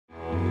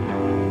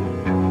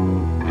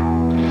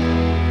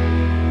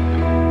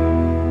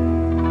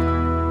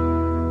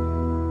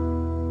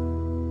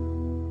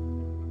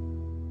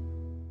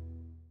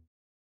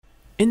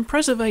In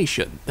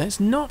preservation, there's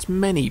not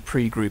many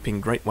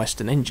pre-grouping Great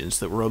Western engines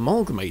that were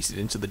amalgamated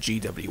into the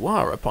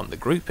GWR upon the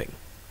grouping.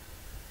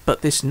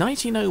 But this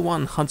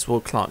 1901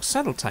 Hudswell-Clark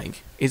saddle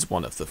tank is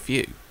one of the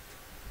few.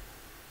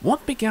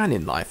 What began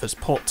in life as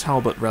Port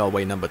Talbot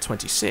Railway No.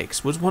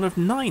 26 was one of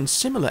 9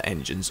 similar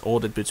engines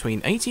ordered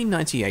between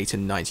 1898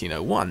 and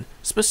 1901,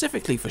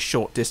 specifically for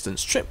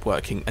short-distance trip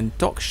working and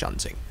dock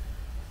shunting.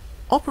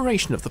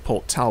 Operation of the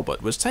Port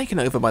Talbot was taken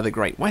over by the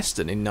Great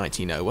Western in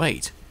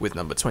 1908, with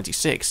No.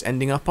 26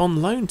 ending up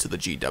on loan to the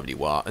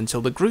GWR until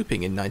the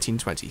grouping in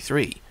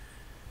 1923.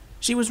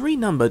 She was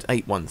renumbered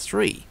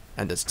 813,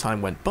 and as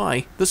time went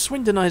by, the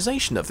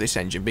Swindonisation of this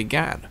engine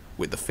began,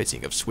 with the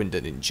fitting of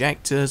Swindon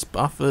injectors,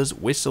 buffers,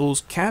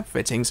 whistles, cab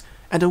fittings,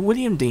 and a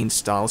William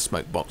Dean-style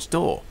smokebox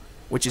door,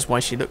 which is why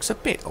she looks a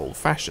bit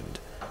old-fashioned.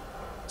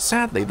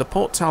 Sadly, the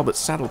Port Talbot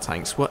saddle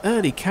tanks were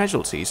early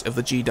casualties of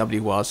the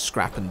GWR's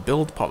scrap and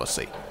build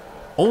policy.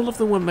 All of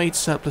them were made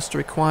surplus to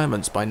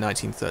requirements by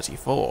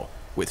 1934,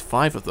 with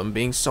 5 of them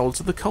being sold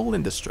to the coal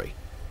industry.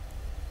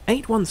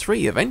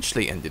 813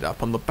 eventually ended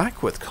up on the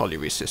Backworth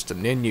colliery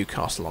system near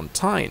Newcastle on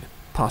Tyne,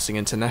 passing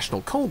into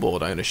National Coal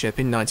Board ownership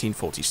in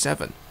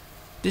 1947.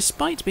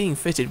 Despite being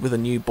fitted with a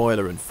new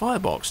boiler and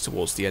firebox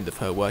towards the end of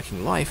her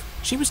working life,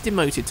 she was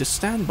demoted to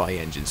standby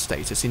engine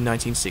status in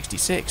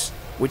 1966,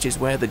 which is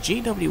where the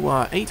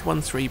GWR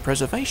 813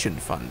 Preservation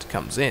Fund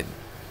comes in.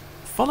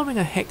 Following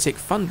a hectic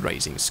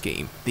fundraising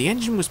scheme, the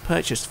engine was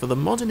purchased for the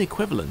modern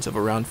equivalent of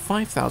around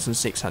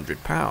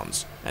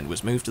 £5,600 and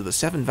was moved to the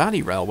Severn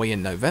Valley Railway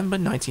in November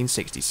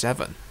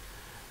 1967.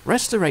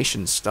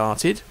 Restoration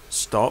started,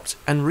 stopped,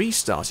 and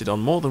restarted on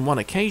more than one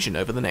occasion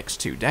over the next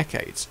 2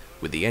 decades,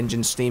 with the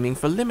engine steaming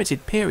for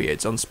limited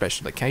periods on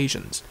special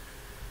occasions.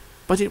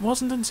 But it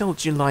wasn't until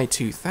July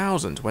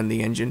 2000 when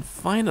the engine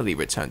finally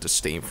returned to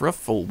steam for a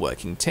full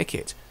working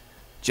ticket,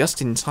 just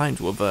in time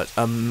to avert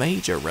a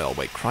major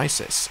railway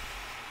crisis.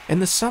 In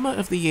the summer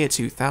of the year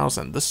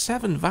 2000, the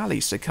Severn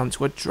Valley succumbed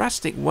to a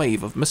drastic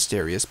wave of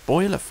mysterious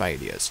boiler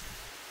failures.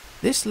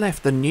 This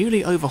left the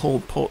newly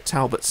overhauled Port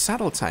Talbot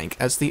saddle tank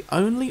as the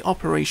only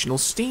operational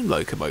steam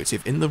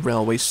locomotive in the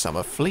railway's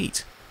summer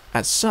fleet.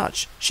 As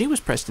such, she was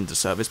pressed into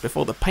service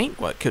before the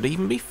paintwork could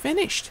even be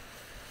finished.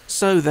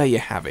 So there you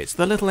have it,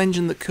 the little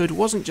engine that could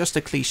wasn't just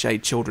a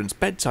cliched children's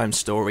bedtime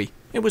story,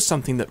 it was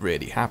something that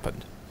really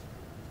happened.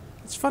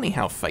 It's funny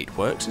how fate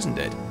works, isn't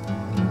it?